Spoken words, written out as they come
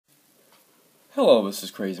Hello, this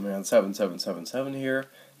is CrazyMan7777 here,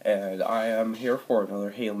 and I am here for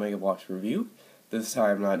another Halo Mega Bloks review. This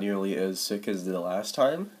time not nearly as sick as the last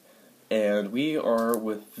time, and we are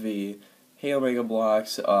with the Halo Mega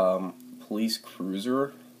Bloks police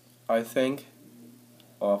cruiser, I think.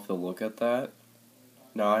 I'll have to look at that.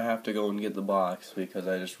 Now I have to go and get the box because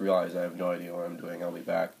I just realized I have no idea what I'm doing. I'll be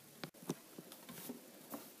back.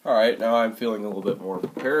 Alright, now I'm feeling a little bit more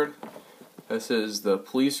prepared. This is the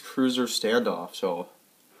police cruiser standoff, so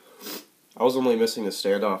I was only missing the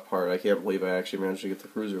standoff part. I can't believe I actually managed to get the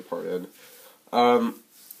cruiser part in.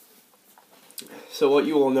 So what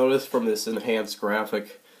you will notice from this enhanced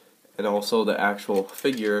graphic and also the actual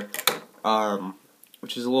figure,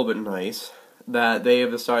 which is a little bit nice, that they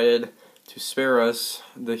have decided to spare us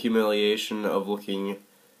the humiliation of looking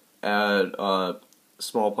at a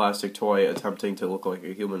small plastic toy attempting to look like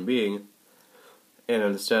a human being. And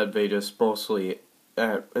instead they just have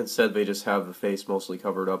the face mostly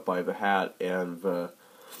covered up by the hat and the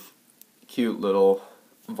cute little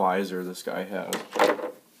visor this guy has.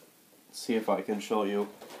 Let's see if I can show you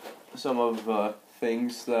some of the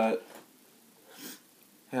things that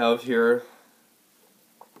I have here.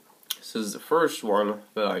 This is the first one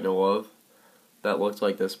that I know of that looked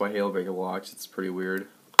like this by Halo Mega Bloks. It's pretty weird.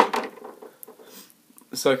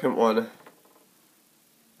 The second one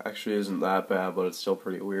actually isn't that bad, but it's still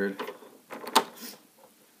pretty weird.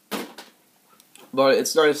 But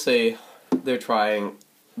it's nice to say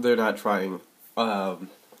they're not trying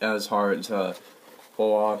as hard to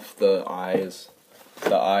pull off the eyes.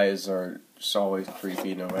 The eyes are just always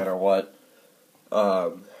creepy no matter what.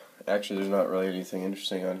 Actually, there's not really anything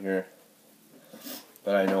interesting on here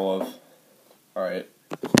that I know of. Alright.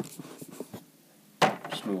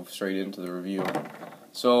 Just move straight into the review.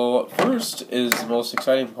 So, first is the most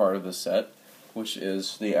exciting part of the set, which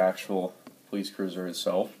is the actual police cruiser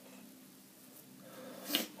itself.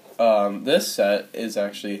 This set is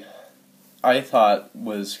actually, I thought,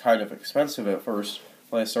 was kind of expensive at first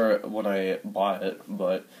when I bought it,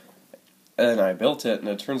 but then I built it, and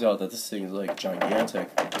it turns out that this thing is like gigantic.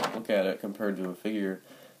 Look at it compared to a figure.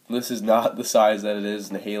 This is not the size that it is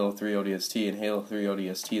in the Halo 3 ODST. In Halo 3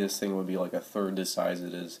 ODST, this thing would be like a third the size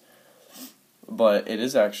it is. But it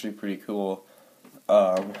is actually pretty cool.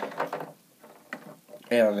 And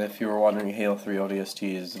if you were wondering, Halo 3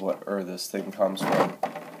 ODST is where this thing comes from.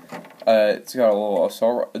 It's got a little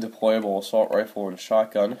deployable assault rifle and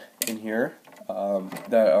shotgun in here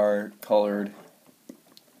that are colored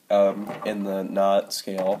in the knot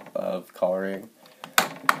scale of coloring.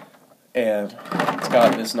 And it's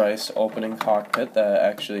got this nice opening cockpit that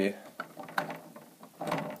actually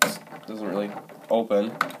doesn't really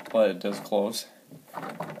open, but it does close.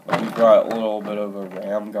 We've got a little bit of a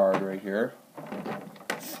ram guard right here.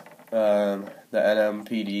 The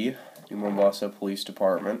NMPD, New Mombasa Police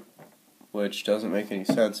Department, which doesn't make any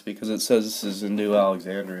sense because it says this is in New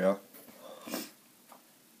Alexandria.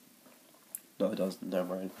 No, it doesn't.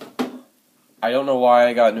 Never mind. I don't know why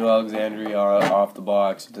I got New Alexandria off the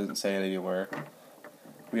box. It doesn't say it anywhere.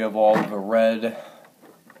 We have all the red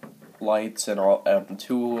lights and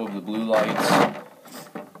two of the blue lights.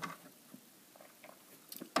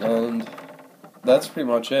 And that's pretty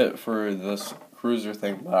much it for this cruiser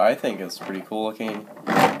thing, but I think it's pretty cool looking.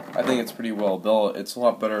 I think it's pretty well built. It's a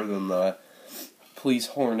lot better than the Police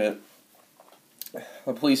Hornet.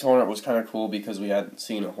 The Police Hornet was kind of cool because we hadn't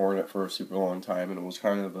seen a Hornet for a super long time, and it was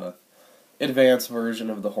kind of a advanced version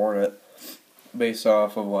of the Hornet based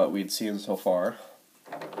off of what we'd seen so far.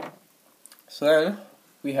 So then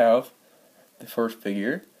we have the first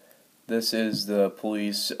figure. This is the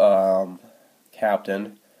police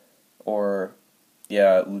captain, or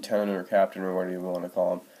lieutenant or captain or whatever you want to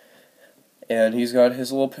call him. And he's got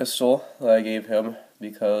his little pistol that I gave him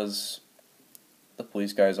because the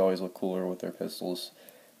police guys always look cooler with their pistols.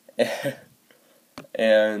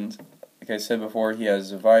 And like I said before, he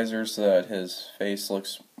has a visor so that his face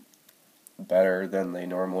looks better than they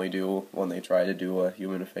normally do when they try to do a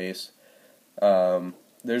human face.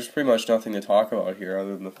 There's pretty much nothing to talk about here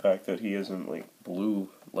other than the fact that he isn't like blue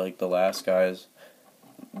like the last guys.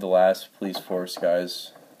 The last police force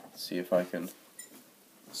guys. Let's see if I can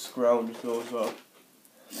scrounge those up.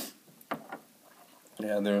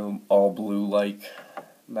 Yeah, they're all blue like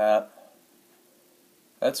that.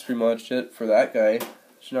 That's pretty much it for that guy.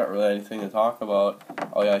 There's not really anything to talk about.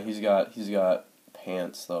 Oh yeah, he's got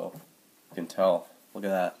pants though. You can tell. Look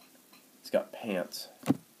at that. He's got pants.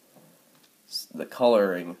 The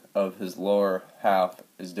coloring of his lower half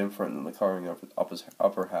is different than the coloring of his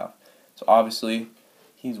upper half. So obviously,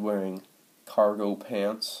 he's wearing cargo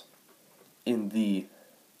pants in the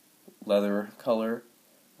leather color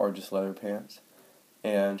or just leather pants,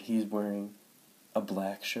 and he's wearing a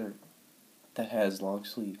black shirt that has long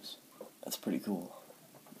sleeves. That's pretty cool.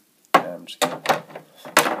 Yeah, I'm just kidding.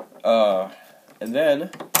 And then,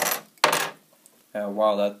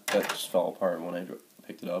 wow, that just fell apart when I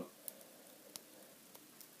picked it up.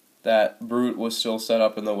 That brute was still set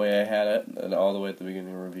up in the way I had it, and all the way at the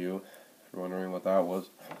beginning of the review, if you're wondering what that was.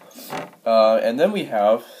 And then we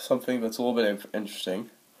have something that's a little bit interesting,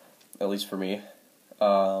 at least for me,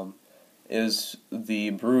 is the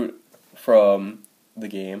brute from the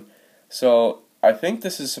game. So I think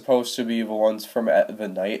this is supposed to be the ones from the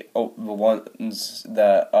night. Oh, the ones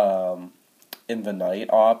that in the night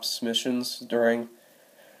ops missions during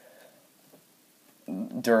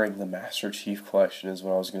the Master Chief Collection is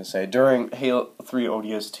what I was going to say. During Halo 3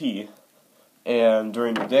 ODST, and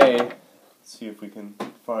during the day. Let's see if we can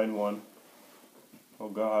find one. Oh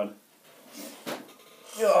God.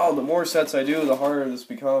 Oh, the more sets I do, the harder this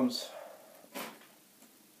becomes.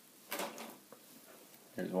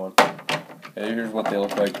 Here's one. Okay, here's what they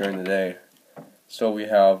look like during the day. So we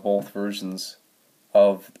have both versions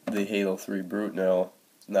of the Halo 3 Brute now.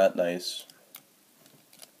 Isn't that nice?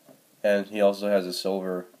 And he also has a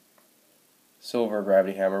silver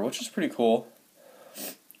gravity hammer, which is pretty cool.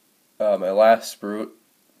 My last Brute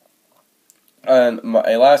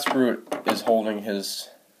is holding his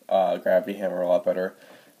gravity hammer a lot better.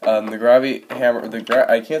 The gravity hammer,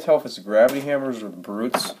 I can't tell if it's the gravity hammers or the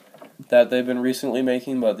Brutes that they've been recently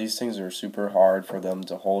making, but these things are super hard for them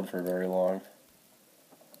to hold for very long.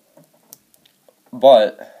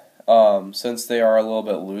 But since they are a little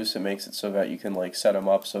bit loose, it makes it so that you can like set them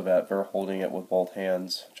up so that they're holding it with both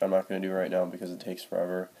hands, which I'm not going to do right now because it takes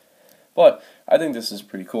forever. But I think this is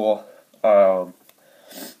pretty cool.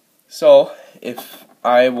 So if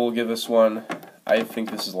I will give this one, I think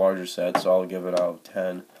this is a larger set, so I'll give it out of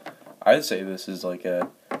 10. I'd say this is like a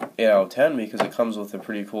 8 out of 10 because it comes with a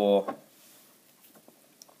pretty cool.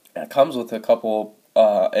 It comes with a couple.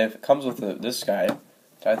 If it comes with this guy,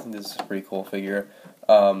 I think this is a pretty cool figure.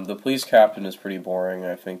 The police captain is pretty boring.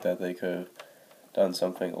 I think that they could have done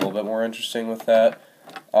something a little bit more interesting with that.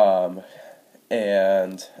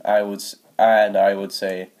 And I would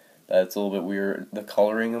say that it's a little bit weird. The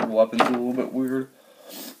coloring of the weapons is a little bit weird.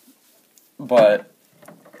 But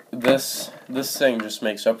this thing just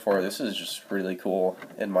makes up for it. This is just really cool,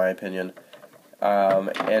 in my opinion.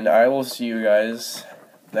 And I will see you guys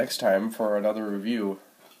next time for another review.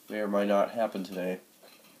 May or might not happen today.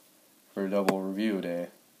 For a double review day.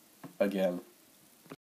 Again.